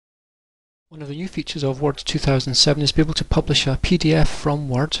One of the new features of Word 2007 is to be able to publish a PDF from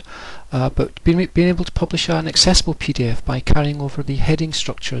Word, but being able to publish an accessible PDF by carrying over the heading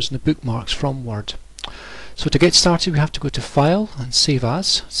structures and the bookmarks from Word. So to get started, we have to go to File and Save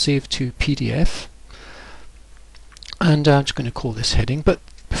As, Save to PDF, and I'm just going to call this heading. But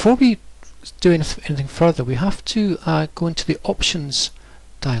before we do anything further, we have to go into the Options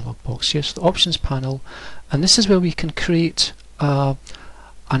dialog box here, so the Options panel, and this is where we can create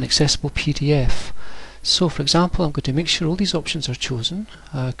an accessible PDF. So for example, I'm going to make sure all these options are chosen.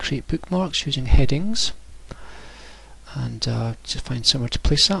 Create bookmarks using headings, and just find somewhere to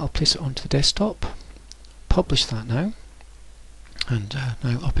place that. I'll place it onto the desktop. Publish that now, and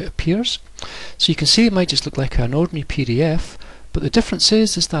now up it appears. So you can see it might just look like an ordinary PDF, but the difference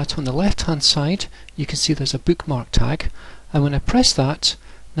is that on the left hand side you can see there's a bookmark tag, and when I press that,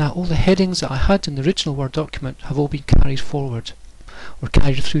 now all the headings that I had in the original Word document have all been carried forward or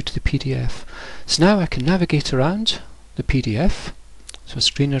carried through to the PDF. So now I can navigate around the PDF. So a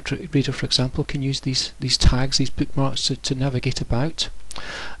screen reader, for example, can use these tags, these bookmarks to navigate about.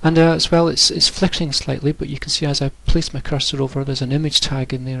 And as well, it's flickering slightly, but you can see as I place my cursor over, there's an image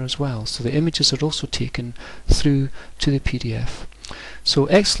tag in there as well. So the images are also taken through to the PDF. So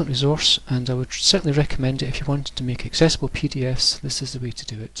excellent resource, and I would certainly recommend it if you wanted to make accessible PDFs. This is the way to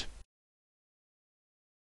do it.